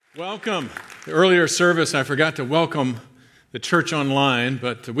Welcome. The earlier service, I forgot to welcome the church online,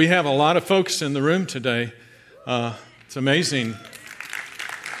 but we have a lot of folks in the room today. It's amazing.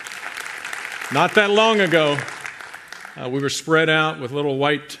 Not that long ago, we were spread out with little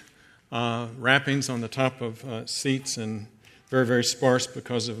white wrappings on the top of seats and very, very sparse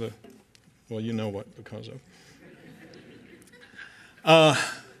because of you know what because of.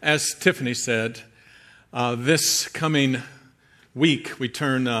 As Tiffany said, this coming week we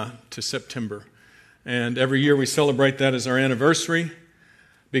turn to September. And every year we celebrate that as our anniversary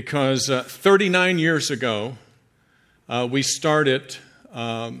because 39 years ago we started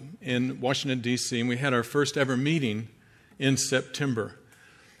in Washington, D.C., and we had our first ever meeting in September.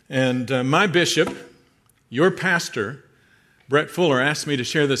 And my bishop, your pastor, Brett Fuller, asked me to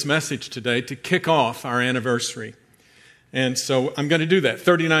share this message today to kick off our anniversary. And so I'm going to do that.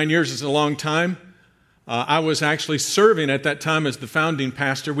 39 years is a long time. I was actually serving at that time as the founding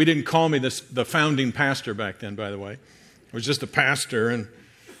pastor. We didn't call me the founding pastor back then, by the way. I was just a pastor, and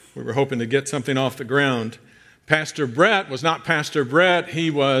we were hoping to get something off the ground. Pastor Brett was not Pastor Brett.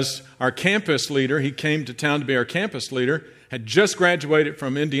 He was our campus leader. He came to town to be our campus leader, had just graduated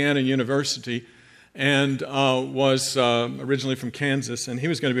from Indiana University, and was originally from Kansas, and he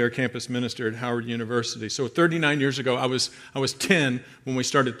was going to be our campus minister at Howard University. So 39 years ago, I was 10 when we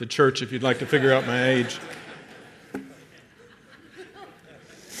started the church, if you'd like to figure out my age.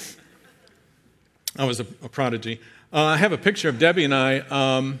 I was a prodigy. I have a picture of Debbie and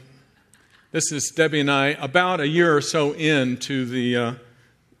I. This is Debbie and I about a year or so into the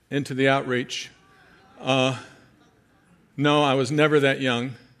outreach. No, I was never that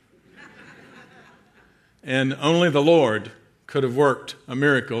young. And only the Lord could have worked a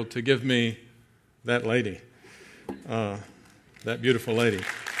miracle to give me that lady, that beautiful lady.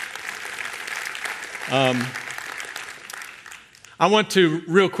 I want to,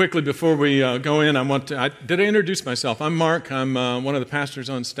 real quickly before we go in, did I introduce myself? I'm Mark. I'm one of the pastors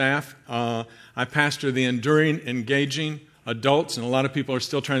on staff. I pastor the Enduring, Engaging Adults, and a lot of people are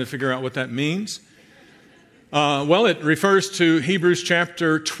still trying to figure out what that means. It refers to Hebrews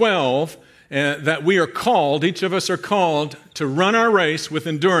chapter 12, that we are called, each of us are called to run our race with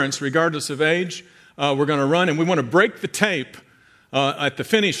endurance regardless of age. We're going to run, and we want to break the tape at the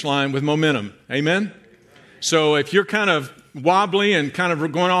finish line with momentum. Amen? So if you're kind of wobbly and kind of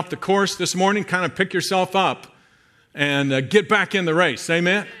going off the course this morning, kind of pick yourself up and get back in the race.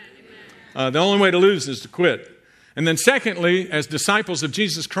 Amen? The only way to lose is to quit. And then secondly, as disciples of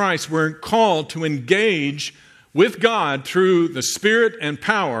Jesus Christ, we're called to engage with God through the Spirit and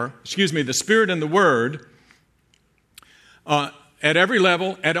the Spirit and the Word, at every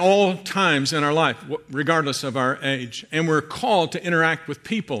level, at all times in our life, regardless of our age. And we're called to interact with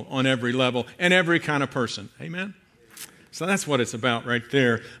people on every level and every kind of person. Amen? So that's what it's about right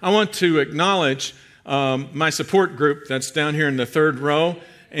there. I want to acknowledge my support group that's down here in the third row.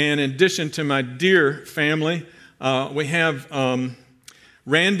 And in addition to my dear family, we have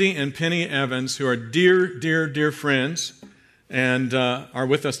Randy and Penny Evans, who are dear, dear, dear friends and are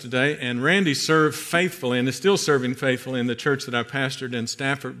with us today. And Randy served faithfully and is still serving faithfully in the church that I pastored in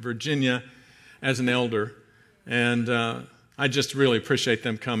Stafford, Virginia as an elder. And I just really appreciate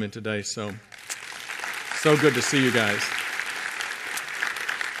them coming today. So good to see you guys.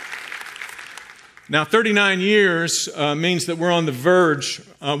 Now, 39 years means that we're on the verge,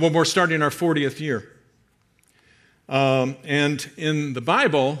 we're starting our 40th year. And in the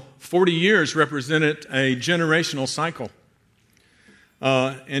Bible, 40 years represented a generational cycle.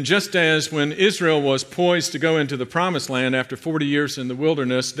 And just as when Israel was poised to go into the promised land after 40 years in the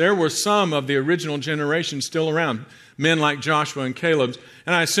wilderness, there were some of the original generation still around, men like Joshua and Caleb,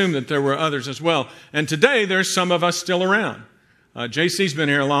 and I assume that there were others as well. And today, there's some of us still around. JC's been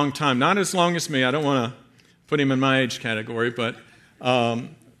here a long time, not as long as me. I don't want to put him in my age category, but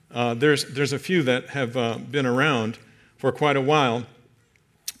there's a few that have been around for quite a while.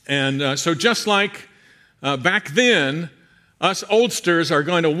 And so just like back then, us oldsters are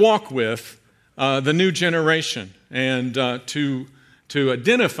going to walk with the new generation and to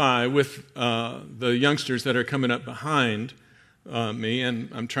identify with the youngsters that are coming up behind me, and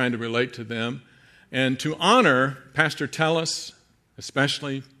I'm trying to relate to them, and to honor Pastor Tellis,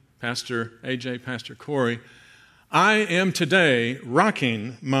 especially Pastor AJ, Pastor Corey. I am today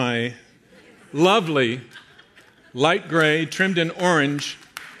rocking my lovely light gray, trimmed in orange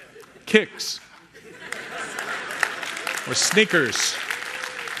kicks or sneakers.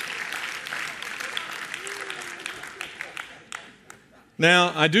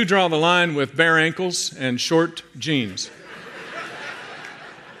 Now, I do draw the line with bare ankles and short jeans.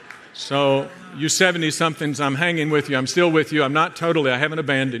 So you 70-somethings, I'm hanging with you. I'm still with you. I haven't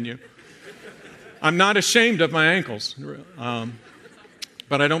abandoned you. I'm not ashamed of my ankles,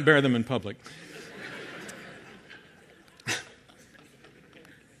 but I don't bear them in public.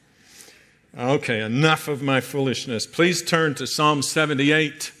 Okay, enough of my foolishness. Please turn to Psalm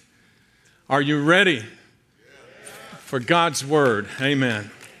 78. Are you ready for God's word? Amen.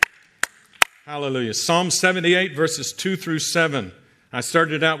 Hallelujah. Psalm 78, verses 2 through 7. I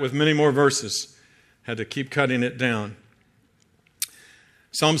started out with many more verses. Had to keep cutting it down.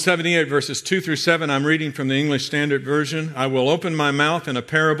 Psalm 78, verses 2 through 7. I'm reading from the English Standard Version. I will open my mouth in a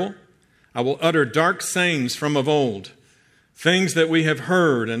parable. I will utter dark sayings from of old, things that we have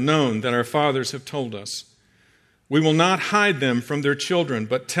heard and known that our fathers have told us. We will not hide them from their children,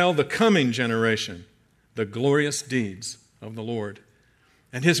 but tell the coming generation the glorious deeds of the Lord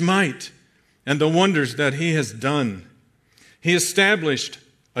and his might and the wonders that he has done. He established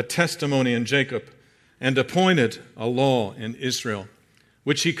a testimony in Jacob and appointed a law in Israel,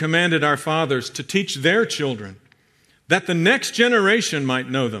 which he commanded our fathers to teach their children, that the next generation might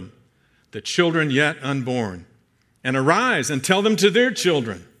know them, the children yet unborn, and arise and tell them to their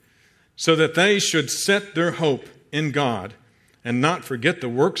children, so that they should set their hope in God and not forget the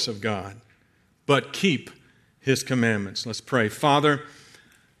works of God, but keep his commandments. Let's pray. Father,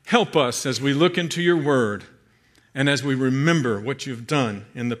 help us as we look into your word and as we remember what you've done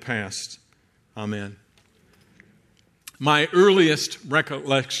in the past. Amen. My earliest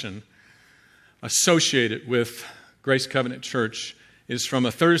recollection associated with Grace Covenant Church is from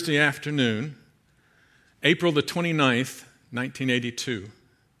a Thursday afternoon, April the 29th, 1982.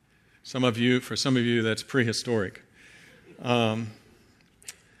 For some of you, that's prehistoric. And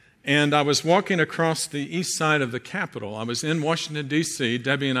I was walking across the east side of the Capitol. I was in Washington, D.C.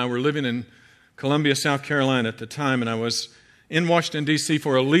 Debbie and I were living in Columbia, South Carolina at the time, and I was in Washington, D.C.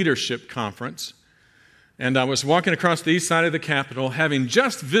 for a leadership conference. And I was walking across the east side of the Capitol, having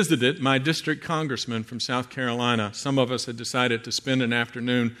just visited my district congressman from South Carolina. Some of us had decided to spend an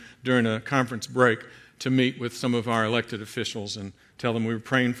afternoon during a conference break to meet with some of our elected officials and tell them we were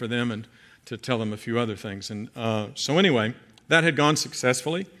praying for them and to tell them a few other things. And so anyway, that had gone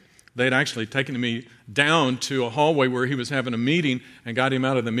successfully. They had actually taken me down to a hallway where he was having a meeting and got him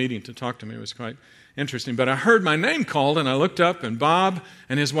out of the meeting to talk to me. It was quite interesting. But I heard my name called, and I looked up, and Bob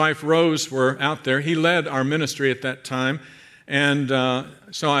and his wife Rose were out there. He led our ministry at that time. And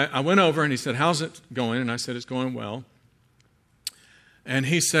so I went over, and he said, "How's it going?" And I said, "It's going well." And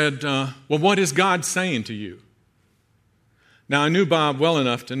he said, "Well, what is God saying to you?" Now, I knew Bob well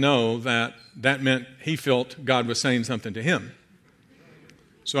enough to know that that meant he felt God was saying something to him.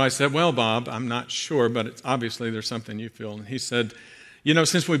 So I said, "Well, Bob, I'm not sure, but obviously there's something you feel." And he said,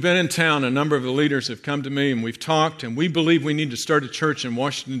 "Since we've been in town, a number of the leaders have come to me and we've talked, and we believe we need to start a church in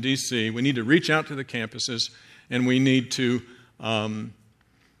Washington, D.C. We need to reach out to the campuses, and we need to, I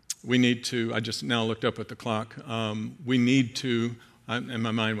just now looked up at the clock, and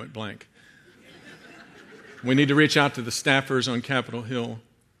my mind went blank. We need to reach out to the staffers on Capitol Hill,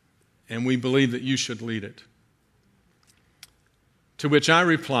 and we believe that you should lead it." To which I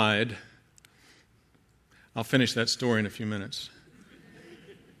replied, I'll finish that story in a few minutes.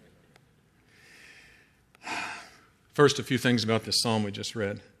 First, a few things about this psalm we just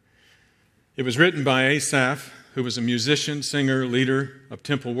read. It was written by Asaph, who was a musician, singer, leader of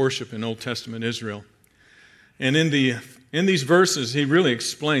temple worship in Old Testament Israel. And in these verses, he really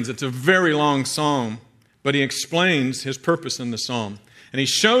explains, it's a very long psalm, but he explains his purpose in the psalm. And he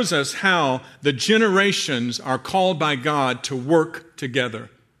shows us how the generations are called by God to work together.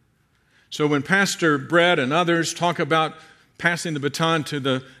 So when Pastor Brett and others talk about passing the baton to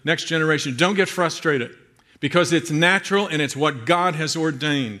the next generation, don't get frustrated, because it's natural and it's what God has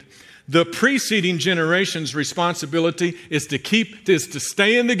ordained. The preceding generation's responsibility is to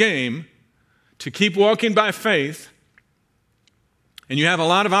stay in the game, to keep walking by faith, and you have a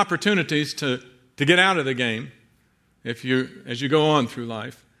lot of opportunities to get out of the game as you go on through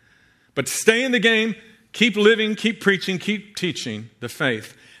life. But stay in the game, keep living, keep preaching, keep teaching the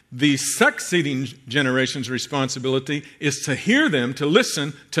faith. The succeeding generation's responsibility is to hear them, to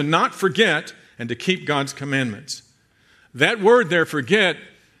listen, to not forget, and to keep God's commandments. That word there, forget,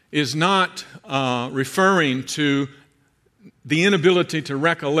 is not referring to the inability to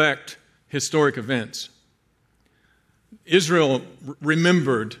recollect historic events. Israel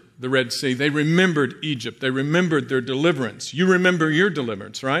remembered the Red Sea. They remembered Egypt. They remembered their deliverance. You remember your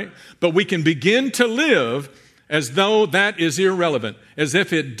deliverance, right? But we can begin to live as though that is irrelevant, as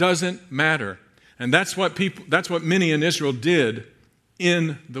if it doesn't matter. And that's what many in Israel did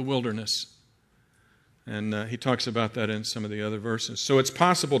in the wilderness. And he talks about that in some of the other verses. So it's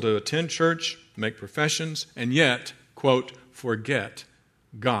possible to attend church, make professions, and yet, quote, forget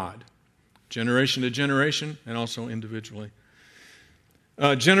God. Generation to generation and also individually.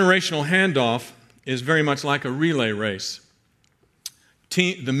 Generational handoff is very much like a relay race.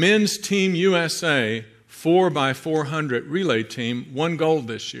 The men's Team USA 4x400 relay team won gold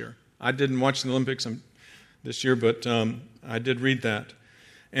this year. I didn't watch the Olympics this year, but I did read that.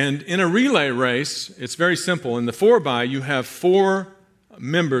 And in a relay race, it's very simple. In the 4x, you have 4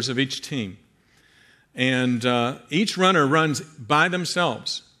 members of each team. And each runner runs by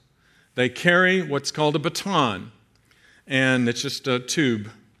themselves. They carry what's called a baton, and it's just a tube.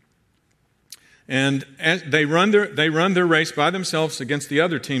 And as they run their race by themselves against the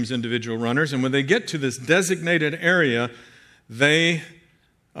other team's individual runners. And when they get to this designated area, the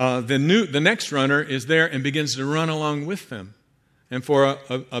next runner is there and begins to run along with them. And for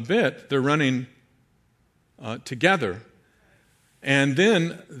a bit, they're running together. And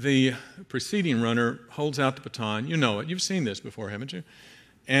then the preceding runner holds out the baton. You know it. You've seen this before, haven't you?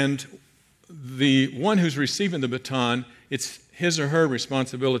 And the one who's receiving the baton, it's his or her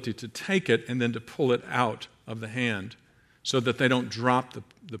responsibility to take it and then to pull it out of the hand so that they don't drop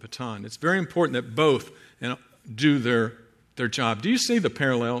the baton. It's very important that both do their job. Do you see the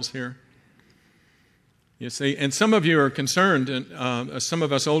parallels here? You see, and some of you are concerned, and some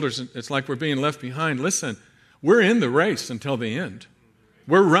of us elders, it's like we're being left behind. Listen, we're in the race until the end.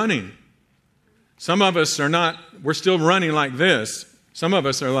 We're running. Some of us are not, we're still running like this. Some of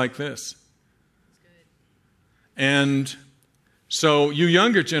us are like this. And so you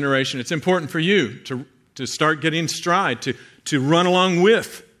younger generation, it's important for you to start getting stride, to run along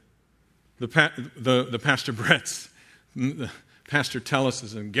with the Pastor Bretts, the Pastor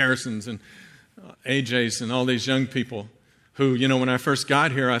Tellises and Garrisons and AJs and all these young people who, you know, when I first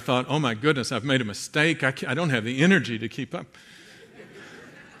got here, I thought, oh my goodness, I've made a mistake. I don't have the energy to keep up.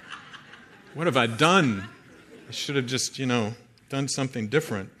 What have I done? I should have just, done something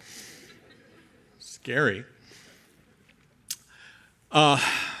different. Scary. I've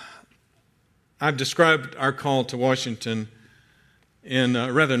described our call to Washington in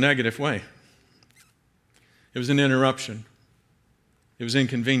a rather negative way. It was an interruption. It was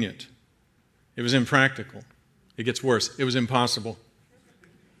inconvenient. It was impractical. It gets worse. It was impossible.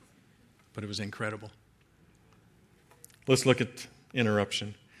 But it was incredible. Let's look at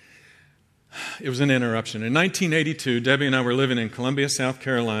interruption. It was an interruption. In 1982, Debbie and I were living in Columbia, South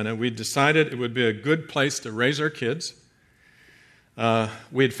Carolina. We decided it would be a good place to raise our kids.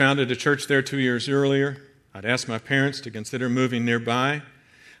 We had founded a church there 2 years earlier. I'd asked my parents to consider moving nearby.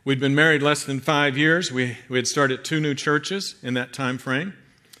 We'd been married less than 5 years. We had started 2 new churches in that time frame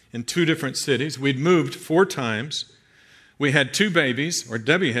in 2 different cities. We'd moved 4 times. We had 2 babies, or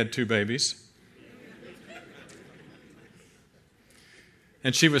Debbie had 2 babies.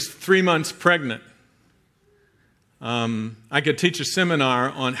 And she was 3 months pregnant. I could teach a seminar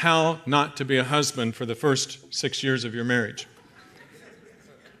on how not to be a husband for the first 6 years of your marriage.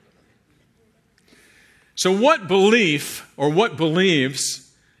 So what belief or what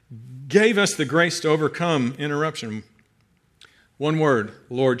beliefs gave us the grace to overcome interruption? One word,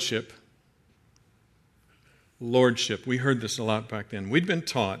 lordship. Lordship. We heard this a lot back then. We'd been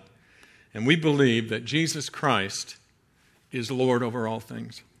taught and we believed that Jesus Christ is Lord over all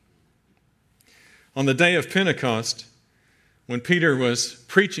things. On the day of Pentecost, when Peter was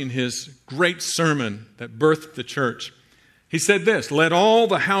preaching his great sermon that birthed the church, he said this, "Let all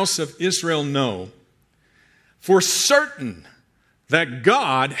the house of Israel know for certain that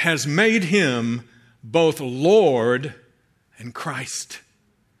God has made him both Lord and Christ."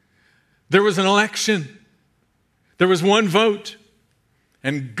 There was an election. There was one vote.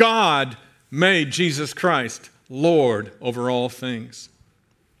 And God made Jesus Christ Lord over all things.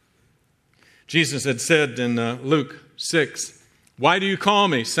 Jesus had said in Luke 6, "Why do you call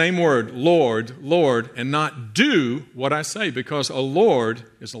me?" Same word, Lord, Lord, and not do what I say, because a Lord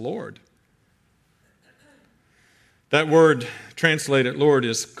is a Lord. That word translated Lord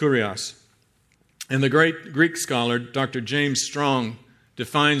is kurios. And the great Greek scholar, Dr. James Strong,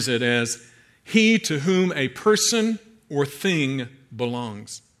 defines it as he to whom a person or thing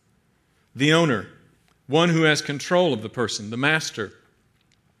belongs. The owner, one who has control of the person, the master.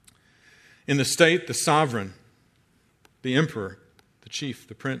 In the state, the sovereign, the emperor, the chief,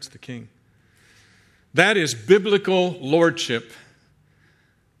 the prince, the king. That is biblical lordship,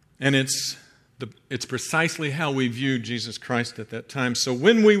 and it's precisely how we viewed Jesus Christ at that time. So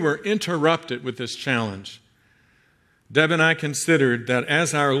when we were interrupted with this challenge, Deb and I considered that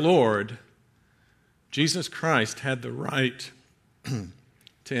as our Lord, Jesus Christ had the right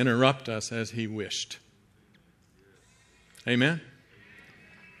to interrupt us as he wished. Amen?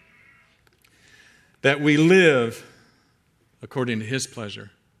 That we live according to His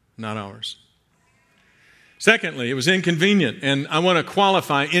pleasure, not ours. Secondly, it was inconvenient, and I want to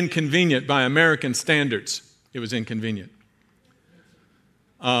qualify inconvenient by American standards. It was inconvenient.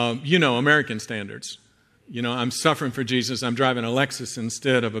 American standards. I'm suffering for Jesus. I'm driving a Lexus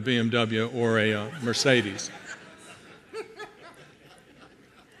instead of a BMW or a Mercedes.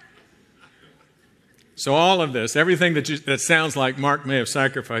 So all of this, everything that sounds like Mark may have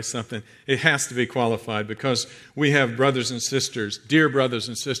sacrificed something, it has to be qualified because we have brothers and sisters, dear brothers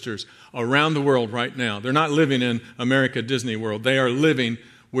and sisters, around the world right now. They're not living in America Disney World. They are living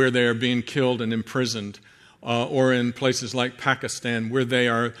where they are being killed and imprisoned, or in places like Pakistan where they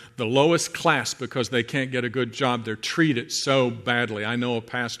are the lowest class because they can't get a good job. They're treated so badly. I know a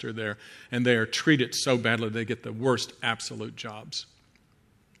pastor there, and they are treated so badly they get the worst absolute jobs.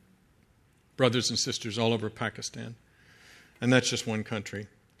 Brothers and sisters all over Pakistan. And that's just one country.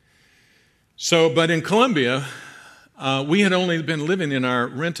 But in Colombia, we had only been living in our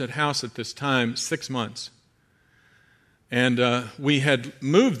rented house at this time 6 months. And we had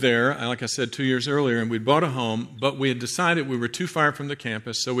moved there, like I said, 2 years earlier, and we'd bought a home, but we had decided we were too far from the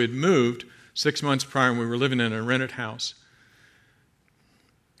campus, so we'd moved 6 months prior, and we were living in a rented house.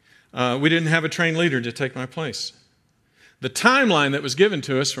 We didn't have a trained leader to take my place. The timeline that was given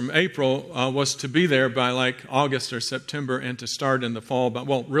to us from April was to be there by like August or September and to start in the fall,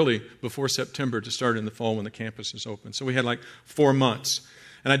 really before September to start in the fall when the campus is open. So we had like 4 months.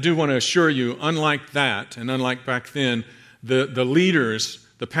 And I do want to assure you, unlike that and unlike back then, the leaders,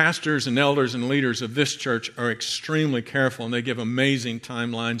 the pastors and elders and leaders of this church are extremely careful and they give amazing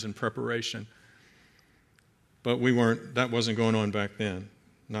timelines and preparation. But that wasn't going on back then,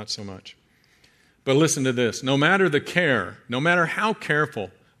 not so much. But listen to this, no matter the care, no matter how careful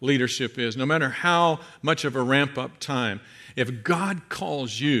leadership is, no matter how much of a ramp-up time, if God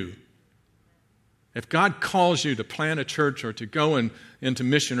calls you to plant a church or to go into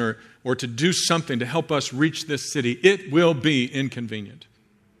mission or to do something to help us reach this city, it will be inconvenient.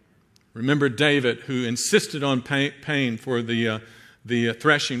 Remember David, who insisted on paying for the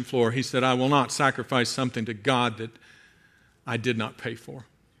threshing floor. He said, I will not sacrifice something to God that I did not pay for.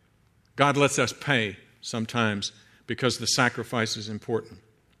 God lets us pay sometimes because the sacrifice is important.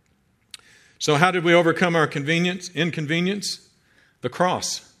 So how did we overcome our inconvenience? The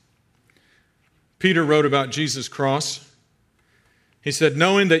cross. Peter wrote about Jesus' cross. He said,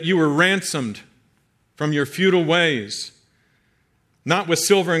 knowing that you were ransomed from your futile ways, not with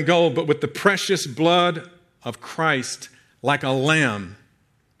silver and gold, but with the precious blood of Christ, like a lamb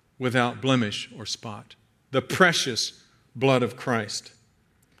without blemish or spot. The precious blood of Christ.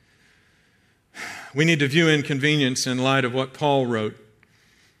 We need to view inconvenience in light of what Paul wrote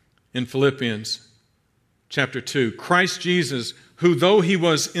in Philippians chapter 2. Christ Jesus, who though he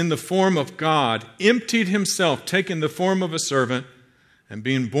was in the form of God, emptied himself, taking the form of a servant, and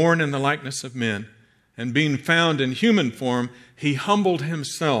being born in the likeness of men, and being found in human form, he humbled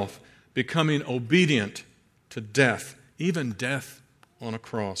himself, becoming obedient to death, even death on a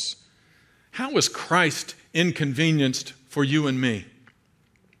cross. How was Christ inconvenienced for you and me?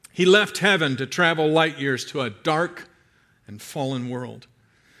 He left heaven to travel light years to a dark and fallen world.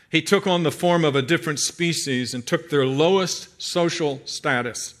 He took on the form of a different species and took their lowest social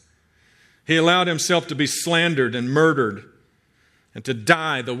status. He allowed himself to be slandered and murdered and to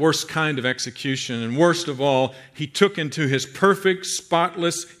die the worst kind of execution. And worst of all, he took into his perfect,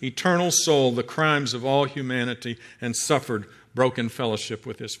 spotless, eternal soul the crimes of all humanity and suffered broken fellowship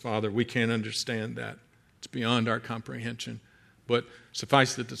with his Father. We can't understand that. It's beyond our comprehension. But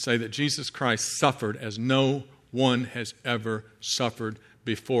suffice it to say that Jesus Christ suffered as no one has ever suffered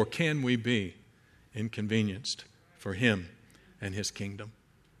before. Can we be inconvenienced for him and his kingdom?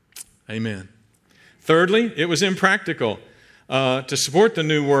 Amen. Thirdly, it was impractical. To support the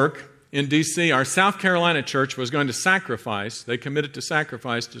new work in D.C., our South Carolina church was going to sacrifice. They committed to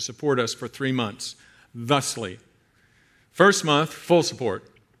sacrifice to support us for 3 months. Thusly, first month, full support.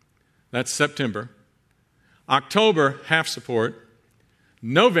 That's September. October, half support.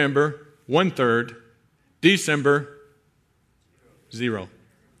 November, 1/3. December, 0.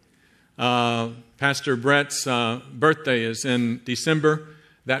 Pastor Brett's birthday is in December.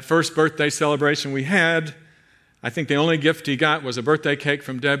 That first birthday celebration we had, I think the only gift he got was a birthday cake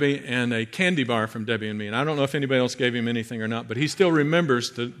from Debbie and a candy bar from Debbie and me. And I don't know if anybody else gave him anything or not, but he still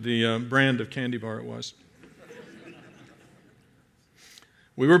remembers the brand of candy bar it was.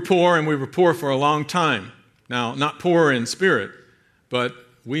 We were poor, and we were poor for a long time. Now, not poor in spirit, but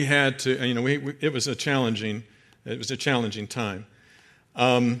we had to, it was a challenging time.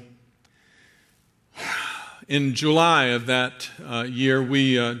 in July of that year,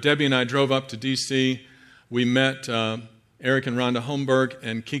 Debbie and I drove up to D.C. We met Eric and Rhonda Holmberg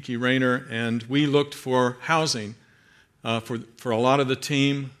and Kiki Rayner, and we looked for housing for a lot of the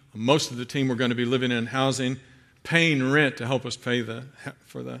team. Most of the team were going to be living in housing, paying rent to help us pay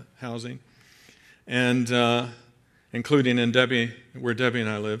for the housing, and including where Debbie and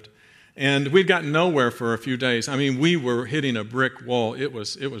I lived. And we'd gotten nowhere for a few days. I mean, we were hitting a brick wall. It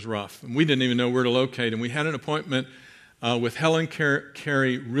was rough. And we didn't even know where to locate. And we had an appointment with Helen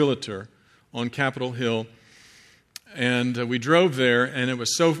Carey Realtor on Capitol Hill. And we drove there, and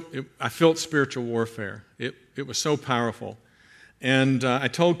I felt spiritual warfare. It was so powerful. And I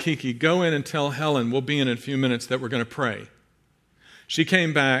told Kiki, go in and tell Helen we'll be in a few minutes that we're going to pray. She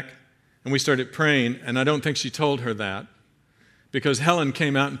came back, and we started praying, and I don't think she told her that, because Helen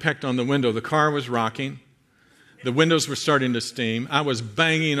came out and pecked on the window. The car was rocking. The windows were starting to steam. I was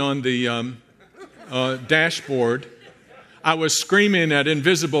banging on the dashboard. I was screaming at an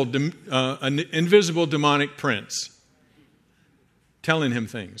invisible demonic prince, telling him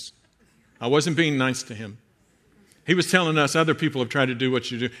things. I wasn't being nice to him. He was telling us other people have tried to do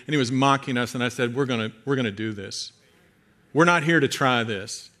what you do, and he was mocking us, and I said, we're going to do this. We're not here to try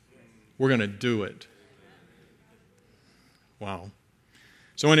this. We're going to do it. Wow.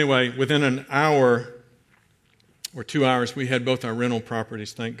 So anyway, within an hour or 2 hours, we had both our rental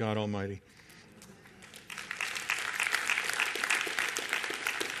properties, thank God Almighty.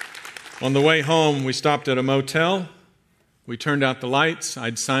 On the way home, we stopped at a motel. We turned out the lights.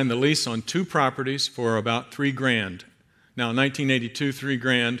 I'd signed the lease on 2 properties for about $3,000. Now, in 1982,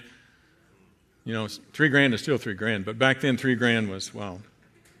 $3,000, $3,000 is still $3,000, but back then $3,000 was, wow.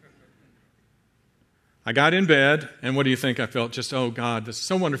 I got in bed, and what do you think I felt? Just, oh God, this is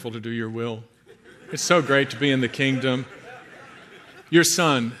so wonderful to do your will. It's so great to be in the kingdom. Your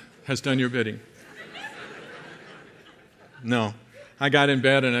son has done your bidding. No. I got in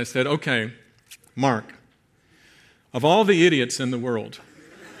bed and I said, okay, Mark, of all the idiots in the world,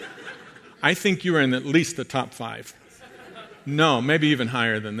 I think you are in at least the top 5. No, maybe even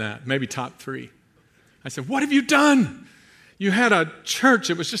higher than that, maybe top 3. I said, what have you done? You had a church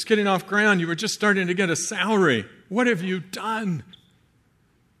that was just getting off ground. You were just starting to get a salary. What have you done?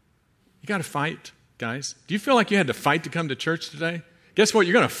 You got to fight, guys. Do you feel like you had to fight to come to church today? Guess what?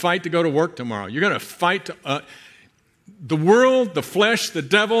 You're going to fight to go to work tomorrow. You're going to fight to... the world, the flesh, the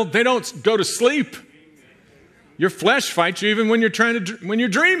devil, they don't go to sleep. Your flesh fights you even when you're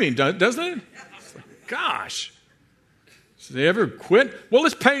dreaming, doesn't it? Gosh. So they ever quit? Well,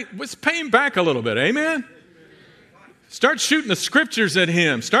 let's pay him back a little bit. Amen? Start shooting the scriptures at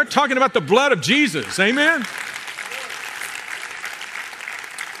him. Start talking about the blood of Jesus. Amen?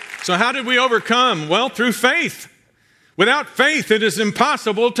 So how did we overcome? Well, through faith. Without faith, it is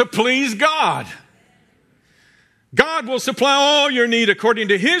impossible to please God. God will supply all your need according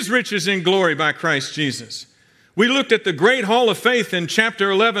to His riches in glory by Christ Jesus. We looked at the great hall of faith in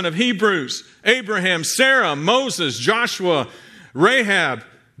chapter 11 of Hebrews. Abraham, Sarah, Moses, Joshua, Rahab,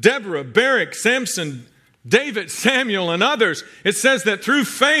 Deborah, Barak, Samson, David, Samuel, and others. It says that through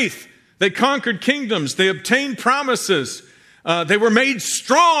faith they conquered kingdoms. They obtained promises. They were made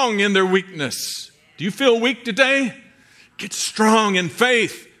strong in their weakness. Do you feel weak today? Get strong in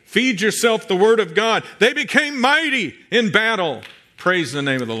faith. Feed yourself the Word of God. They became mighty in battle. Praise the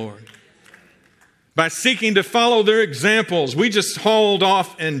name of the Lord. By seeking to follow their examples, we just hauled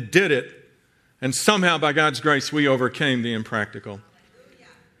off and did it. And somehow, by God's grace, we overcame the impractical.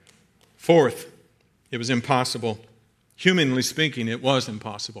 Fourth, it was impossible. Humanly speaking, it was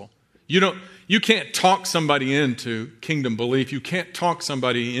impossible. You can't talk somebody into kingdom belief. You can't talk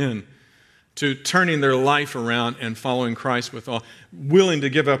somebody in to turning their life around and following Christ with all, willing to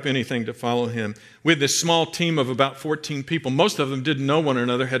give up anything to follow Him. We had this small team of about 14 people. Most of them didn't know one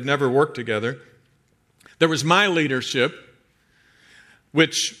another, had never worked together. There was my leadership,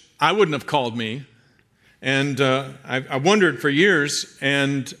 which I wouldn't have called me. And I wondered for years,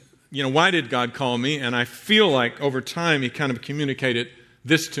 and why did God call me? And I feel like over time He kind of communicated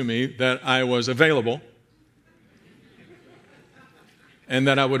this to me, that I was available and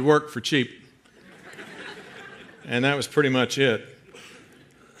that I would work for cheap. And that was pretty much it.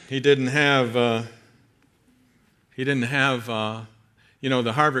 He didn't have, the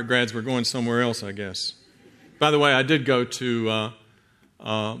Harvard grads were going somewhere else, I guess. By the way, I did go to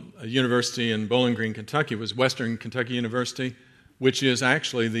a university in Bowling Green, Kentucky. It was Western Kentucky University, which is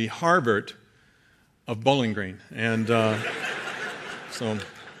actually the Harvard of Bowling Green. And so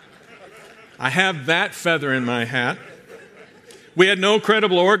I have that feather in my hat. We had no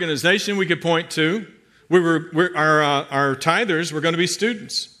credible organization we could point to. Our tithers were going to be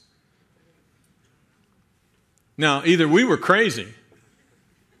students. Now, either we were crazy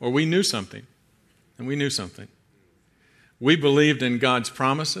or we knew something. And we knew something. We believed in God's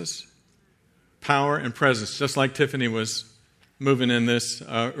promises, power, and presence, just like Tiffany was moving in this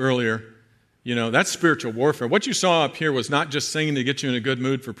earlier. You know, that's spiritual warfare. What you saw up here was not just singing to get you in a good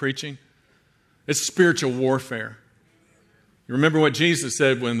mood for preaching. It's spiritual warfare. You remember what Jesus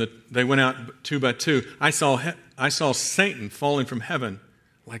said when they went out 2 by 2? I saw Satan falling from heaven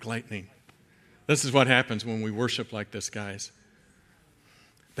like lightning. This is what happens when we worship like this, guys.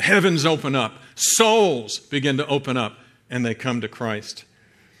 The heavens open up. Souls begin to open up, and they come to Christ.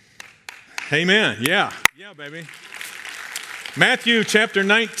 Amen. Yeah, baby. Matthew chapter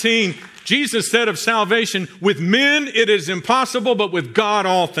 19, Jesus said of salvation, with men it is impossible, but with God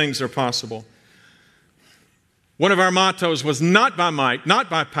all things are possible. One of our mottos was not by might, not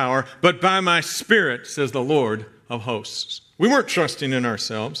by power, but by my Spirit, says the Lord of hosts. We weren't trusting in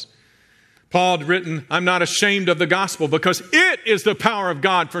ourselves. Paul had written, I'm not ashamed of the gospel because it is the power of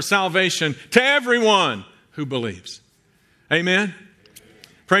God for salvation to everyone who believes. Amen?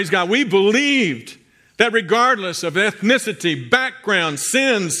 Praise God. We believed that regardless of ethnicity, background,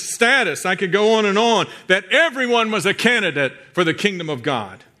 sins, status, I could go on, that everyone was a candidate for the kingdom of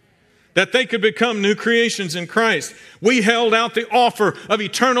God. That they could become new creations in Christ. We held out the offer of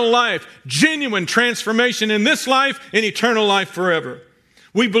eternal life, genuine transformation in this life and eternal life forever.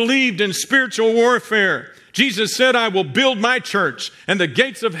 We believed in spiritual warfare. Jesus said, I will build my church, and the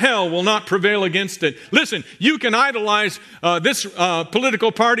gates of hell will not prevail against it. Listen, you can idolize this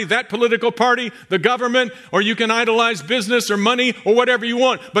political party, that political party, the government, or you can idolize business or money or whatever you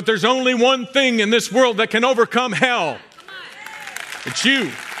want. But there's only one thing in this world that can overcome hell. It's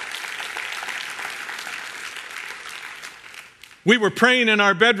you. We were praying in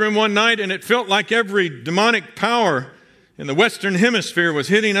our bedroom one night, and it felt like every demonic power in the Western Hemisphere was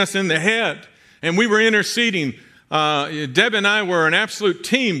hitting us in the head. And we were interceding. Deb and I were an absolute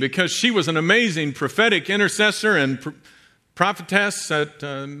team because she was an amazing prophetic intercessor and prophetess at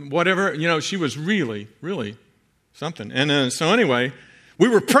whatever. You know, she was really, really something. And so anyway, we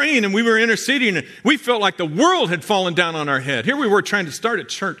were praying and we were interceding. And we felt like the world had fallen down on our head. Here we were trying to start a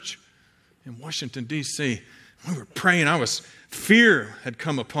church in Washington, D.C. We were praying. Fear had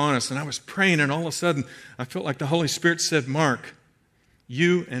come upon us, and I was praying, and all of a sudden, I felt like the Holy Spirit said, Mark,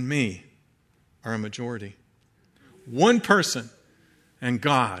 you and me are a majority. One person and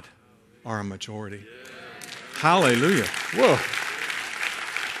God are a majority. Hallelujah. Whoa.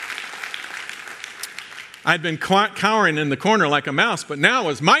 I'd been cowering in the corner like a mouse, but now it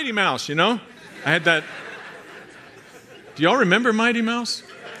was Mighty Mouse, you know? I had that. Do y'all remember Mighty Mouse?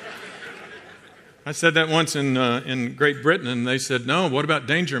 I said that once in Great Britain, and they said, no, what about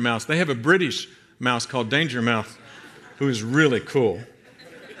Danger Mouse? They have a British mouse called Danger Mouse, who is really cool.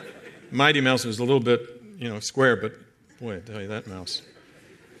 Mighty Mouse was a little bit, square, but boy, I tell you, that mouse.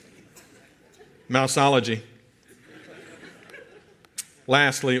 Mouseology.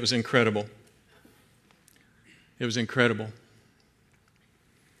 Lastly, it was incredible. It was incredible.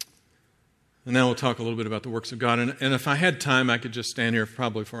 And now we'll talk a little bit about the works of God. And if I had time, I could just stand here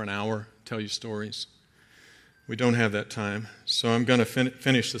probably for an hour, tell you stories. We don't have that time. So I'm going to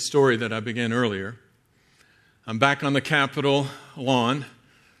finish the story that I began earlier. I'm back on the Capitol lawn,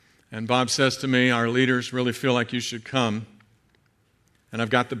 and Bob says to me, our leaders really feel like you should come. And I've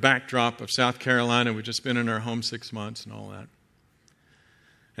got the backdrop of South Carolina. We've just been in our home 6 months and all that.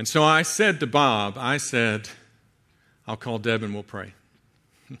 And so I said to Bob, I'll call Deb and we'll pray.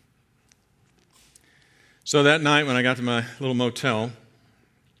 So that night when I got to my little motel,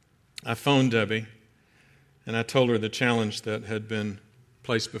 I phoned Debbie and I told her the challenge that had been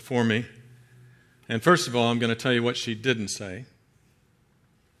placed before me. And first of all, I'm going to tell you what she didn't say.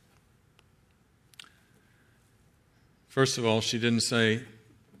 First of all, she didn't say,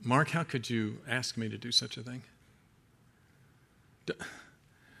 Mark, how could you ask me to do such a thing?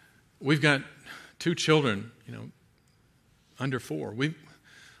 We've got 2 children, under 4. We've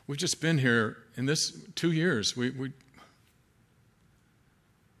just been here in this 2 years.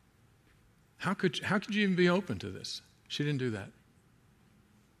 How could you even be open to this? She didn't do that.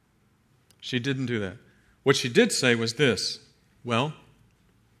 She didn't do that. What she did say was this, well,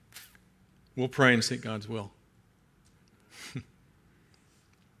 we'll pray and seek God's will.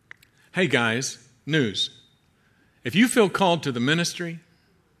 Hey guys, news. If you feel called to the ministry,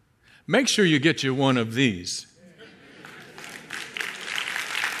 make sure you get you one of these.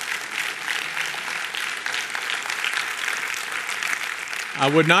 I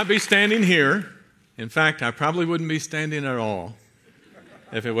would not be standing here. In fact, I probably wouldn't be standing at all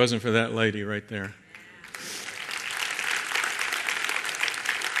if it wasn't for that lady right there.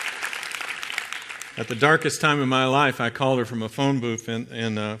 At the darkest time of my life, I called her from a phone booth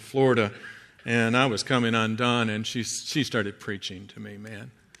in Florida, and I was coming undone, and she started preaching to me, man.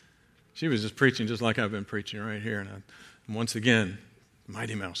 She was just preaching just like I've been preaching right here. And once again,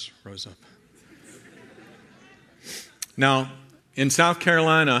 Mighty Mouse rose up. Now, in South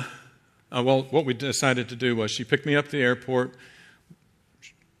Carolina, what we decided to do was she picked me up at the airport,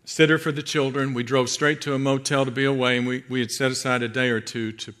 sitter for the children. We drove straight to a motel to be away, and we had set aside a day or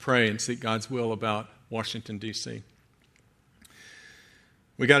two to pray and seek God's will about Washington, D.C.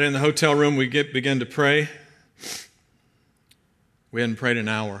 We got in the hotel room. We began to pray. We hadn't prayed an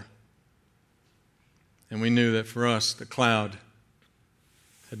hour. And we knew that for us, the cloud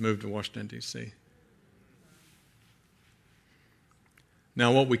had moved to Washington, D.C.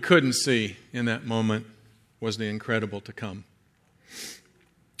 Now, what we couldn't see in that moment was the incredible to come.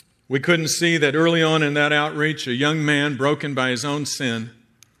 We couldn't see that early on in that outreach, a young man broken by his own sin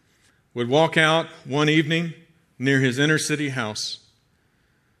would walk out one evening near his inner city house,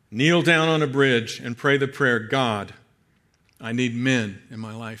 kneel down on a bridge and pray the prayer, God, I need men in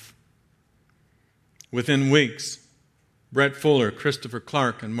my life. Within weeks, Brett Fuller, Christopher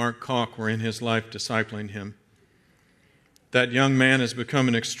Clark, and Mark Koch were in his life discipling him. That young man has become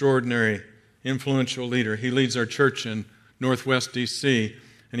an extraordinary, influential leader. He leads our church in Northwest D.C.,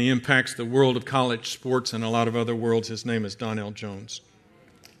 and he impacts the world of college sports and a lot of other worlds. His name is Donnell Jones.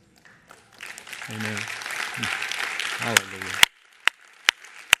 Amen. Hallelujah.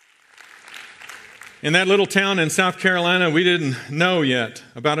 In that little town in South Carolina, we didn't know yet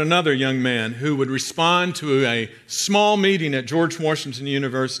about another young man who would respond to a small meeting at George Washington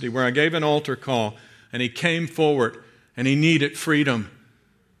University where I gave an altar call, and he came forward, and he needed freedom.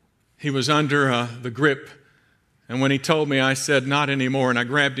 He was under the grip. And when he told me, I said, not anymore. And I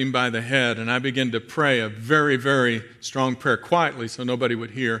grabbed him by the head, and I began to pray a very, very strong prayer quietly so nobody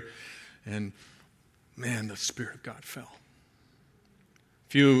would hear. And man, the Spirit of God fell. A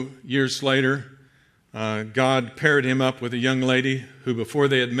few years later, God paired him up with a young lady who, before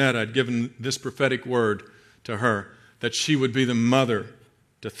they had met, I'd given this prophetic word to her, that she would be the mother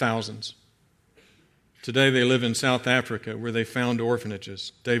to thousands. Today they live in South Africa, where they found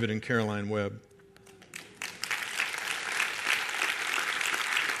orphanages, David and Caroline Webb.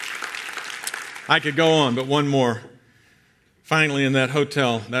 I could go on, but one more. Finally, in that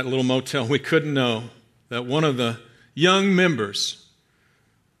hotel, that little motel, we couldn't know that one of the young members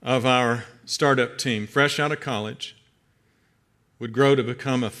of our startup team, fresh out of college, would grow to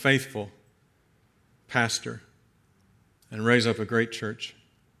become a faithful pastor and raise up a great church.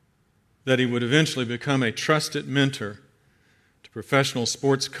 That he would eventually become a trusted mentor to professional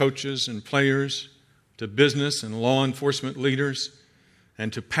sports coaches and players, to business and law enforcement leaders,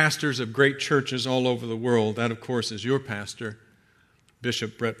 and to pastors of great churches all over the world. That, of course, is your pastor,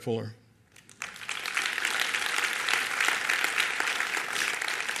 Bishop Brett Fuller.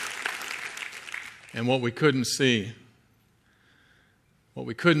 And what we couldn't see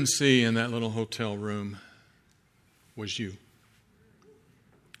in that little hotel room was you.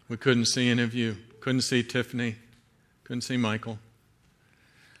 We couldn't see any of you. Couldn't see Tiffany. Couldn't see Michael.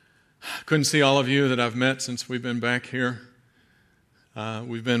 Couldn't see all of you that I've met since we've been back here.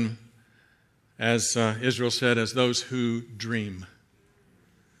 We've been, as Israel said, as those who dream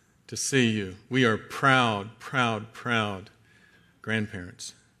to see you. We are proud, proud, proud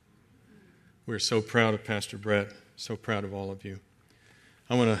grandparents. We're so proud of Pastor Brett, so proud of all of you.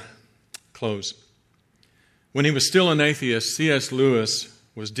 I want to close. When he was still an atheist, C.S. Lewis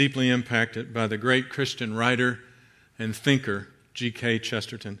was deeply impacted by the great Christian writer and thinker, G.K.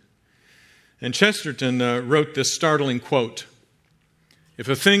 Chesterton. And Chesterton wrote this startling quote, "If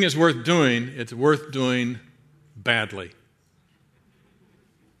a thing is worth doing, it's worth doing badly."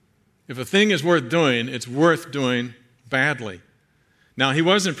 If a thing is worth doing, it's worth doing badly. Now, he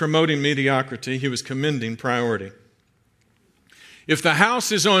wasn't promoting mediocrity, he was commending priority. If the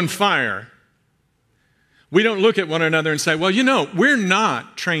house is on fire, we don't look at one another and say, well, you know, we're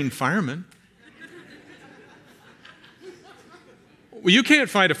not trained firemen. Well, you can't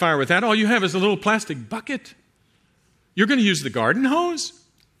fight a fire with that. All you have is a little plastic bucket. You're going to use the garden hose?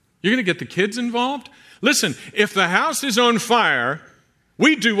 You're going to get the kids involved? Listen, if the house is on fire,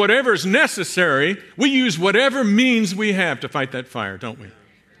 we do whatever is necessary. We use whatever means we have to fight that fire, don't we?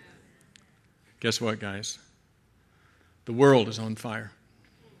 Guess what, guys? The world is on fire.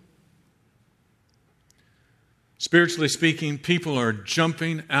 Spiritually speaking, people are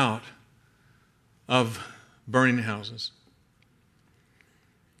jumping out of burning houses.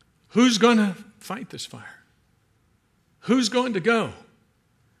 Who's going to fight this fire? Who's going to go?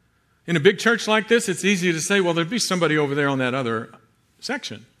 In a big church like this, it's easy to say, well, there'd be somebody over there on that other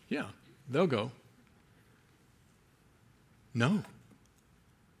section. Yeah, they'll go. No.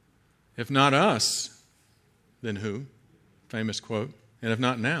 If not us, then who? Famous quote. And if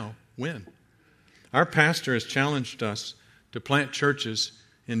not now, when? Our pastor has challenged us to plant churches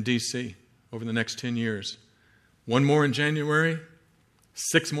in D.C. over the next 10 years. 1 more in January,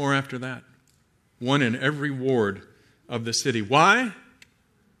 6 more after that. 1 in every ward of the city. Why?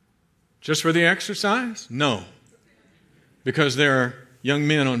 Just for the exercise? No. Because there are young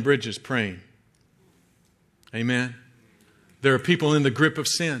men on bridges praying. Amen. There are people in the grip of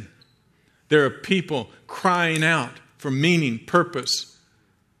sin. There are people crying out for meaning, purpose,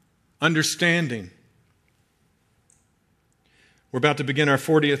 understanding. We're about to begin our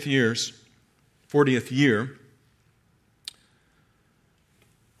 40th year.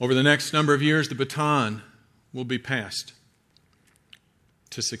 Over the next number of years, the baton will be passed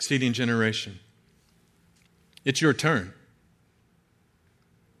to succeeding generation. It's your turn.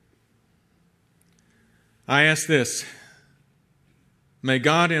 I ask this, may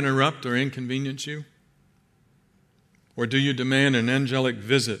God interrupt or inconvenience you? Or do you demand an angelic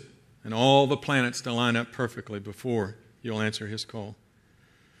visit and all the planets to line up perfectly before you'll answer His call?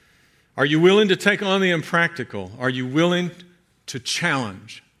 Are you willing to take on the impractical? Are you willing to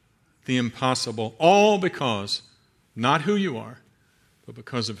challenge the impossible? All because, not who you are, but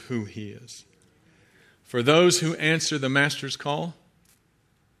because of who He is. For those who answer the Master's call,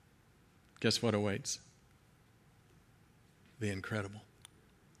 guess what awaits? The incredible.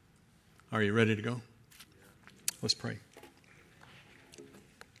 Are you ready to go? Let's pray.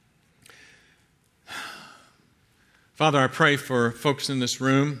 Father, I pray for folks in this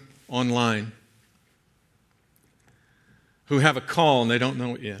room, online, who have a call and they don't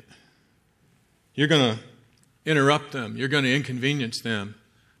know it yet. You're going to interrupt them. You're going to inconvenience them.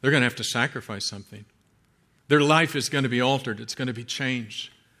 They're going to have to sacrifice something. Their life is going to be altered. It's going to be changed.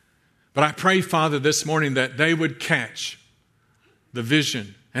 But I pray, Father, this morning that they would catch the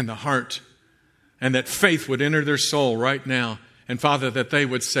vision and the heart, and that faith would enter their soul right now. And Father, that they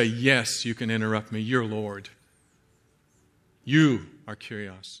would say, yes, you can interrupt me. You're Lord. You are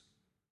Kyrios.